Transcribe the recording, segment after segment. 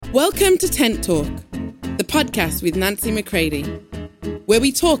Welcome to Tent Talk, the podcast with Nancy McCready, where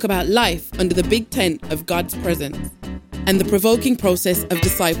we talk about life under the big tent of God's presence and the provoking process of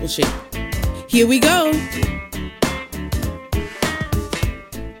discipleship. Here we go.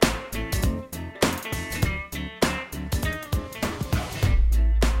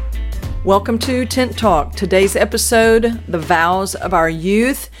 Welcome to Tent Talk. Today's episode, The Vows of Our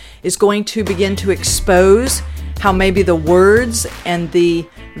Youth, is going to begin to expose how maybe the words and the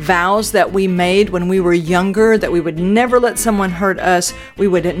vows that we made when we were younger, that we would never let someone hurt us, we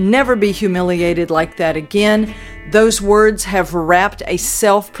would never be humiliated like that again, those words have wrapped a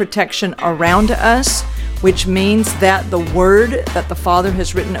self-protection around us, which means that the word that the Father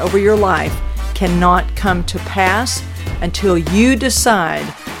has written over your life cannot come to pass until you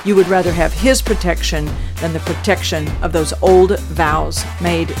decide you would rather have His protection than the protection of those old vows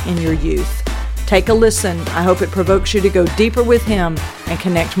made in your youth. Take a listen. I hope it provokes you to go deeper with Him and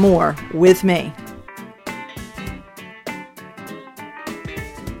connect more with me.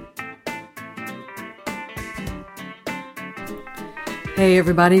 Hey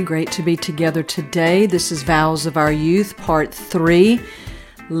everybody, great to be together today. This is Vows of Our Youth, Part 3.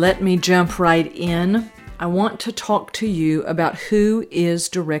 Let me jump right in. I want to talk to you about who is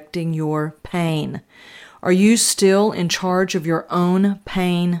directing your pain. Are you still in charge of your own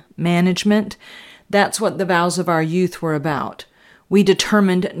pain management? That's what the vows of our youth were about. We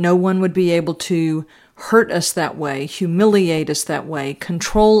determined no one would be able to hurt us that way, humiliate us that way,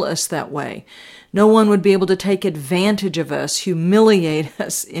 control us that way. No one would be able to take advantage of us, humiliate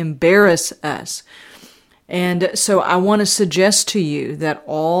us, embarrass us. And so I want to suggest to you that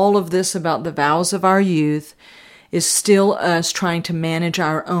all of this about the vows of our youth is still us trying to manage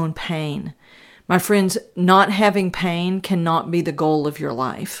our own pain. My friends, not having pain cannot be the goal of your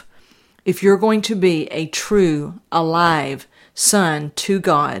life. If you're going to be a true, alive son to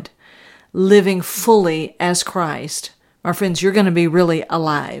God, living fully as Christ, my friends, you're going to be really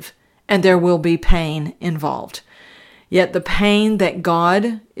alive, and there will be pain involved. Yet the pain that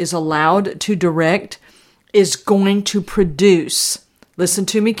God is allowed to direct is going to produce, listen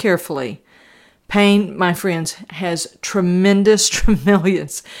to me carefully, pain, my friends, has tremendous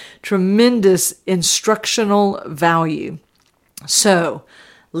instructional value. So,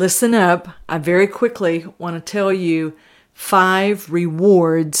 listen up. I very quickly want to tell you 5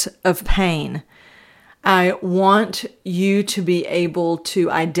 rewards of pain. I want you to be able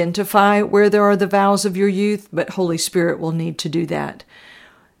to identify where there are the vows of your youth, but Holy Spirit will need to do that.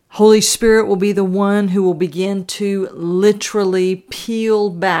 Holy Spirit will be the one who will begin to literally peel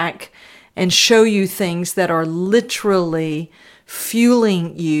back and show you things that are literally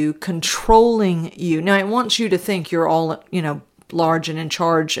fueling you, controlling you. Now, it wants you to think you're all, large and in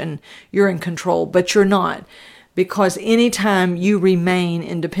charge and you're in control, but you're not. Because anytime you remain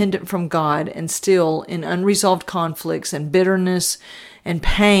independent from God and still in unresolved conflicts and bitterness and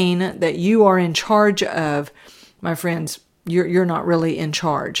pain that you are in charge of, my friends, you're not really in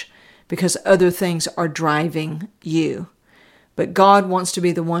charge because other things are driving you. But God wants to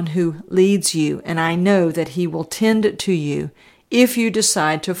be the one who leads you, and I know that He will tend to you if you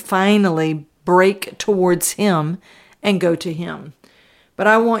decide to finally break towards Him and go to Him. But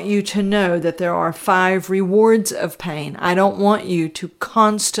I want you to know that there are 5 rewards of pain. I don't want you to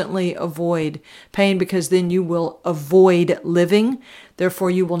constantly avoid pain because then you will avoid living. Therefore,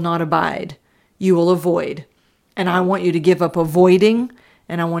 you will not abide. You will avoid. And I want you to give up avoiding,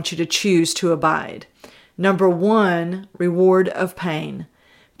 and I want you to choose to abide. Number 1, reward of pain.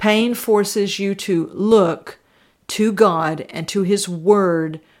 Pain forces you to look to God and to His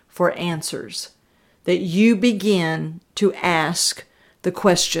Word for answers. That you begin to ask the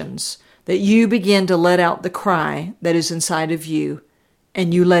questions, that you begin to let out the cry that is inside of you,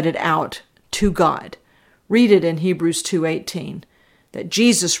 and you let it out to God. Read it in Hebrews 2:18, that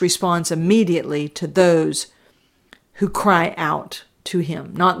Jesus responds immediately to those who cry out to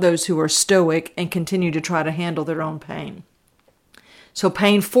Him, not those who are stoic and continue to try to handle their own pain. So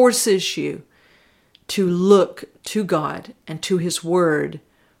pain forces you to look to God and to His Word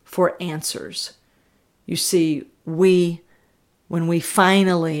for answers. You see, when we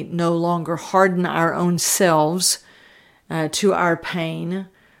finally no longer harden our own selves to our pain,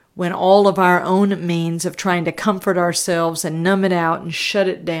 when all of our own means of trying to comfort ourselves and numb it out and shut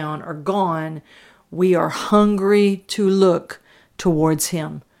it down are gone, we are hungry to look towards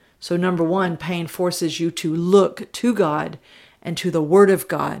Him. So number 1, pain forces you to look to God and to the Word of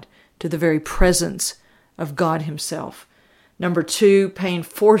God, to the very presence of God Himself. Number 2, pain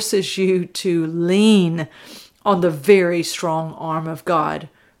forces you to lean on the very strong arm of God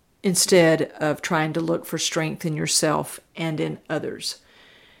instead of trying to look for strength in yourself and in others.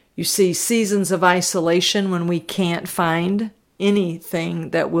 You see, seasons of isolation when we can't find anything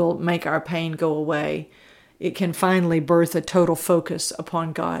that will make our pain go away, it can finally birth a total focus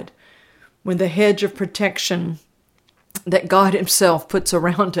upon God. When the hedge of protection that God Himself puts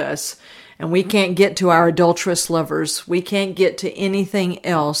around us, and we can't get to our adulterous lovers, we can't get to anything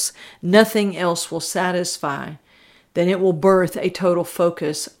else, nothing else will satisfy, then it will birth a total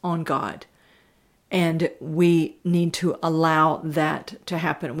focus on God. And we need to allow that to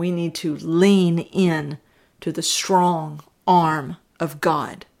happen. We need to lean in to the strong arm of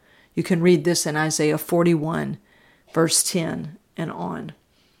God. You can read this in Isaiah 41, verse 10 and on.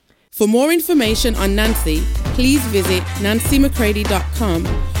 For more information on Nancy, please visit nancymccready.com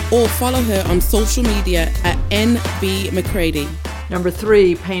or follow her on social media at NBMcCready. Number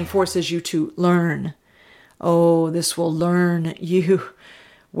 3, pain forces you to learn. Oh, this will learn you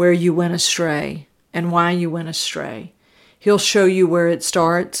where you went astray and why you went astray. He'll show you where it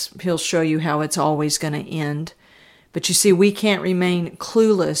starts. He'll show you how it's always going to end. But you see, we can't remain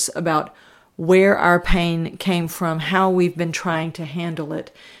clueless about where our pain came from, how we've been trying to handle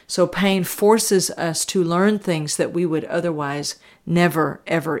it. So pain forces us to learn things that we would otherwise never,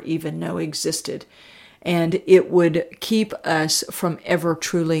 ever even know existed. And it would keep us from ever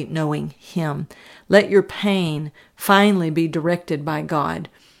truly knowing Him. Let your pain finally be directed by God,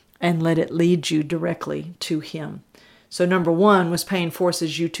 and let it lead you directly to Him. So number 1 was pain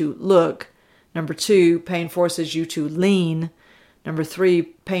forces you to look. Number 2, pain forces you to lean. Number 3,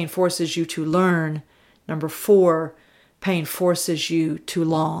 pain forces you to learn. Number 4, pain forces you to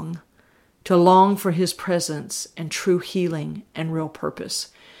long for His presence and true healing and real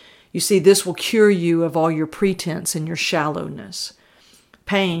purpose. You see, this will cure you of all your pretense and your shallowness.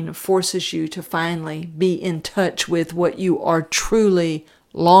 Pain forces you to finally be in touch with what you are truly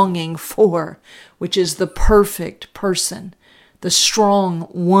longing for, which is the perfect person, the strong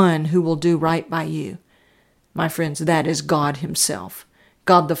one who will do right by you. My friends, that is God Himself,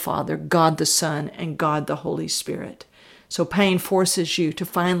 God the Father, God the Son, and God the Holy Spirit. So pain forces you to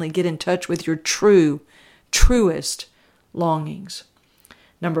finally get in touch with your truest longings.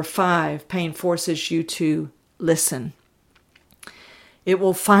 Number 5, pain forces you to listen. It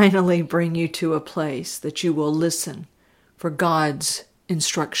will finally bring you to a place that you will listen for God's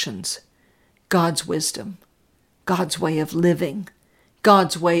instructions, God's wisdom, God's way of living,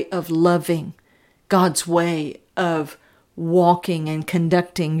 God's way of loving, God's way of walking and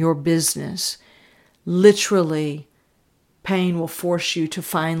conducting your business. Literally, pain will force you to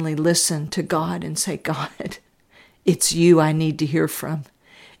finally listen to God and say, God, it's you I need to hear from.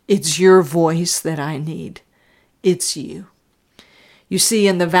 It's your voice that I need. It's you. You see,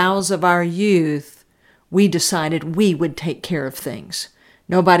 in the vows of our youth, we decided we would take care of things.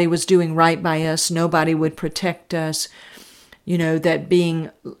 Nobody was doing right by us. Nobody would protect us. That being,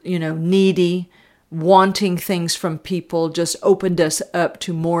 needy, wanting things from people just opened us up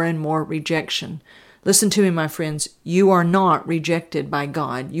to more and more rejection. Listen to me, my friends. You are not rejected by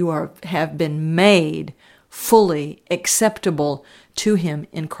God. You have been made fully acceptable to Him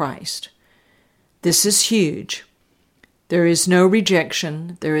in Christ. This is huge. There is no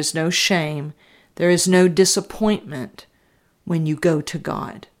rejection. There is no shame. There is no disappointment when you go to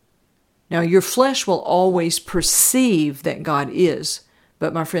God. Now, your flesh will always perceive that God is,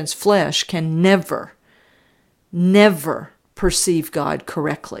 but my friends, flesh can never perceive God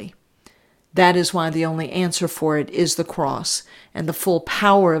correctly. That is why the only answer for it is the cross and the full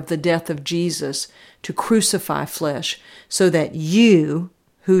power of the death of Jesus to crucify flesh, so that you,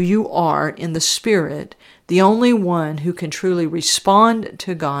 who you are in the Spirit, the only one who can truly respond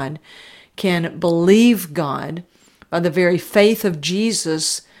to God, can believe God by the very faith of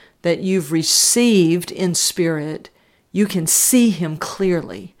Jesus that you've received in spirit. You can see Him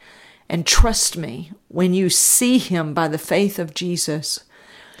clearly. And trust me, when you see Him by the faith of Jesus,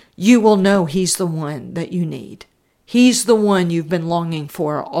 you will know He's the one that you need. He's the one you've been longing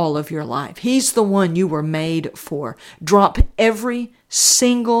for all of your life. He's the one you were made for. Drop every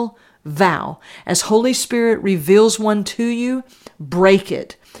single vow. As Holy Spirit reveals one to you, break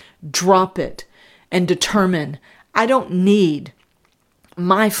it, drop it, and determine, I don't need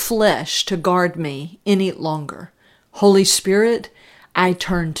my flesh to guard me any longer. Holy Spirit, I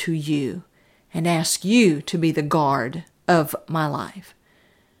turn to you and ask you to be the guard of my life.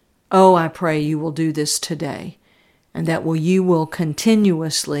 Oh, I pray you will do this today, and that you will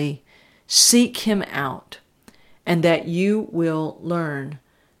continuously seek Him out, and that you will learn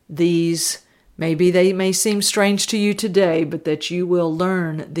these, maybe they may seem strange to you today, but that you will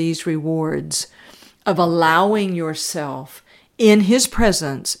learn these rewards of allowing yourself in His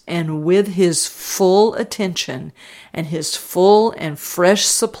presence and with His full attention and His full and fresh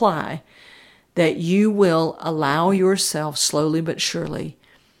supply, that you will allow yourself slowly but surely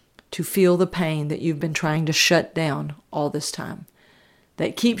to feel the pain that you've been trying to shut down all this time,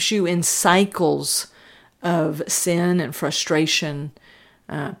 that keeps you in cycles of sin and frustration,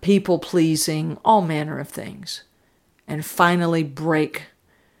 people-pleasing, all manner of things, and finally break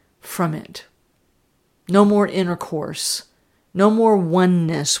from it. No more intercourse, no more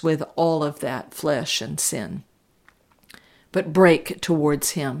oneness with all of that flesh and sin, but break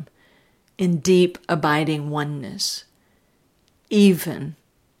towards Him in deep, abiding oneness, even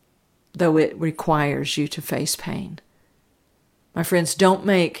though it requires you to face pain. My friends, don't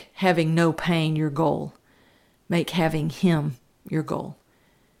make having no pain your goal. Make having Him your goal,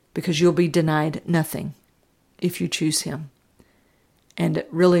 because you'll be denied nothing if you choose Him. And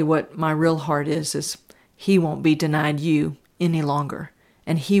really what my real heart is He won't be denied you any longer,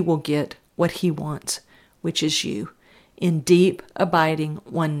 and He will get what He wants, which is you, in deep, abiding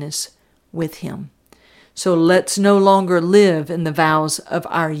oneness with Him. So let's no longer live in the vows of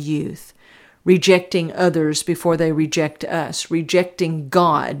our youth, rejecting others before they reject us, rejecting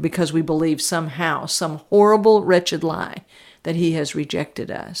God because we believe somehow, some horrible, wretched lie that He has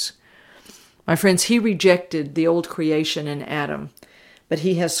rejected us. My friends, He rejected the old creation in Adam, but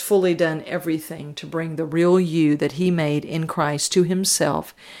He has fully done everything to bring the real you that He made in Christ to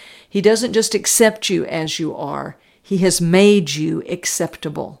Himself. He doesn't just accept you as you are. He has made you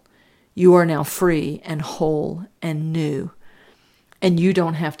acceptable. You are now free and whole and new. And you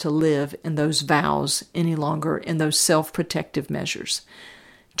don't have to live in those vows any longer, in those self-protective measures.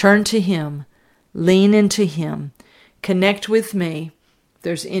 Turn to Him. Lean into Him. Connect with me. If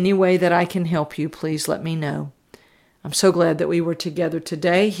there's any way that I can help you, please let me know. I'm so glad that we were together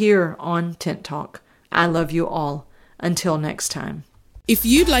today here on Tent Talk. I love you all. Until next time. If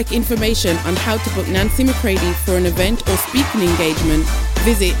you'd like information on how to book Nancy McCready for an event or speaking engagement,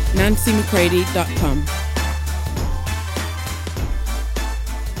 visit nancymccready.com.